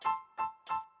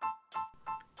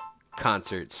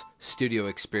concerts, studio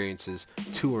experiences,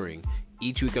 touring.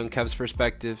 Each week on Kev's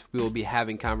Perspective, we will be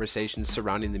having conversations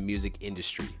surrounding the music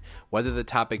industry. Whether the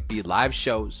topic be live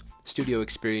shows, studio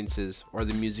experiences, or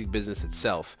the music business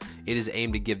itself, it is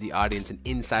aimed to give the audience an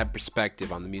inside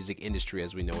perspective on the music industry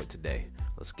as we know it today.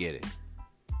 Let's get it.